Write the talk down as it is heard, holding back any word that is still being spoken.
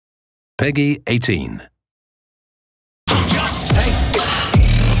PEGI 18.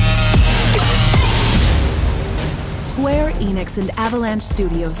 Square Enix and Avalanche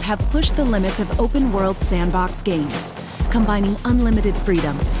Studios have pushed the limits of open-world sandbox games, combining unlimited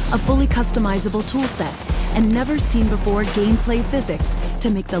freedom, a fully customizable toolset, and never-seen-before gameplay physics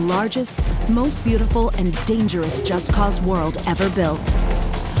to make the largest, most beautiful, and dangerous Just Cause world ever built.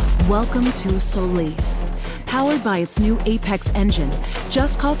 Welcome to Solis. Powered by its new Apex engine,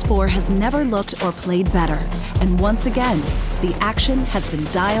 Just Cause 4 has never looked or played better, and once again, the action has been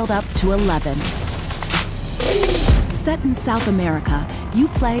dialed up to 11. Set in South America, you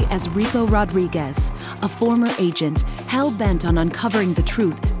play as Rico Rodriguez, a former agent hell-bent on uncovering the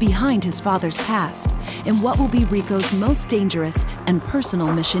truth behind his father's past in what will be Rico's most dangerous and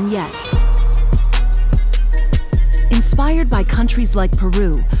personal mission yet. Inspired by countries like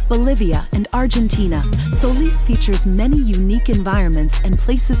Peru, Bolivia, and Argentina, Solis features many unique environments and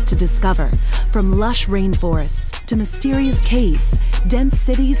places to discover, from lush rainforests to mysterious caves, dense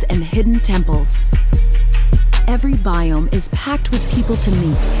cities, and hidden temples. Every biome is packed with people to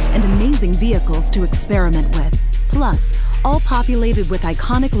meet and amazing vehicles to experiment with. Plus, all populated with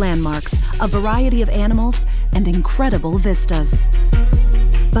iconic landmarks, a variety of animals, and incredible vistas.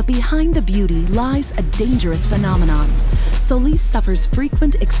 But behind the beauty lies a dangerous phenomenon. Solis suffers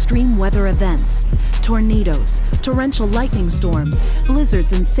frequent extreme weather events. Tornadoes, torrential lightning storms,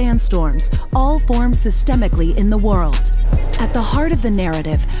 blizzards and sandstorms all form systemically in the world. At the heart of the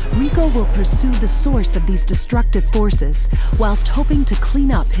narrative, Rico will pursue the source of these destructive forces whilst hoping to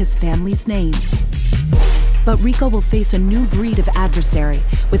clean up his family's name. But Rico will face a new breed of adversary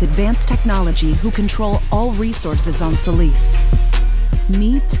with advanced technology who control all resources on Solis.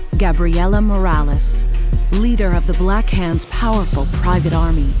 Meet Gabriela Morales, leader of the Black Hand's powerful private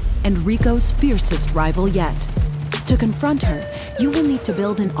army and Rico's fiercest rival yet. To confront her, you will need to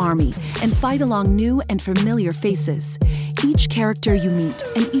build an army and fight along new and familiar faces. Each character you meet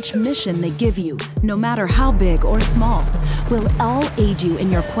and each mission they give you, no matter how big or small, will all aid you in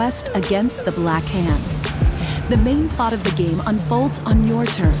your quest against the Black Hand. The main plot of the game unfolds on your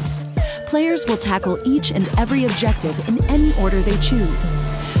terms. Players will tackle each and every objective in any order they choose.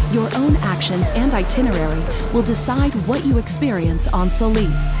 Your own actions and itinerary will decide what you experience on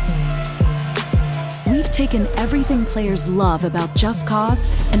Solis. We've taken everything players love about Just Cause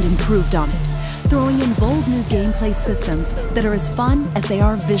and improved on it, throwing in bold new gameplay systems that are as fun as they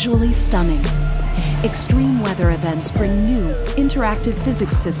are visually stunning. Extreme weather events bring new, interactive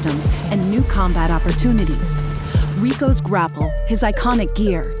physics systems and new combat opportunities. Rico's grapple, his iconic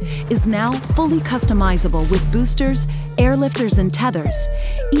gear, is now fully customizable with boosters, airlifters, and tethers,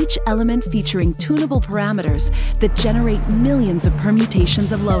 each element featuring tunable parameters that generate millions of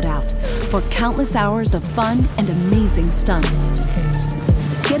permutations of loadout for countless hours of fun and amazing stunts.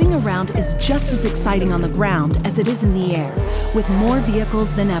 Getting around is just as exciting on the ground as it is in the air, with more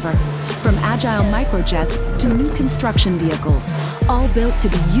vehicles than ever, from agile microjets to new construction vehicles, all built to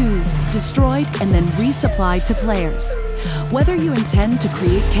be used, destroyed, and then resupplied to players. Whether you intend to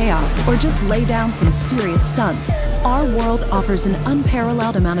create chaos or just lay down some serious stunts, our world offers an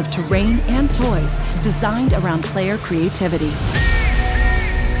unparalleled amount of terrain and toys designed around player creativity.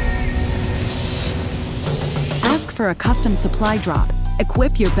 Ask for a custom supply drop,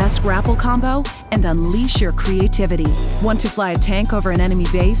 equip your best grapple combo, and unleash your creativity. Want to fly a tank over an enemy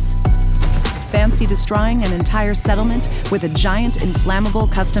base? Fancy destroying an entire settlement with a giant inflammable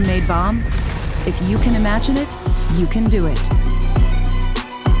custom-made bomb? If you can imagine it, you can do it.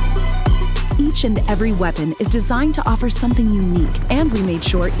 Each and every weapon is designed to offer something unique, and we made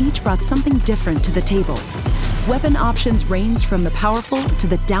sure each brought something different to the table. Weapon options range from the powerful to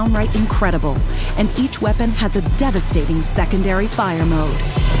the downright incredible, and each weapon has a devastating secondary fire mode.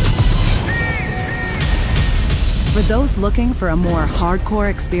 For those looking for a more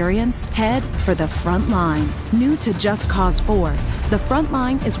hardcore experience, head for the front line. New to Just Cause 4, the front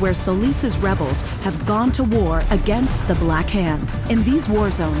line is where Solis' rebels have gone to war against the Black Hand. In these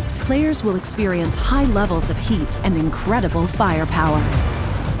war zones, players will experience high levels of heat and incredible firepower.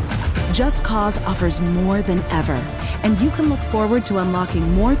 Just Cause offers more than ever, and you can look forward to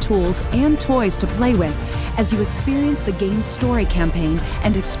unlocking more tools and toys to play with as you experience the game's story campaign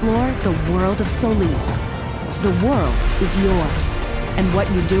and explore the world of Solis. The world is yours, and what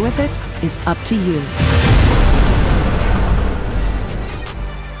you do with it is up to you.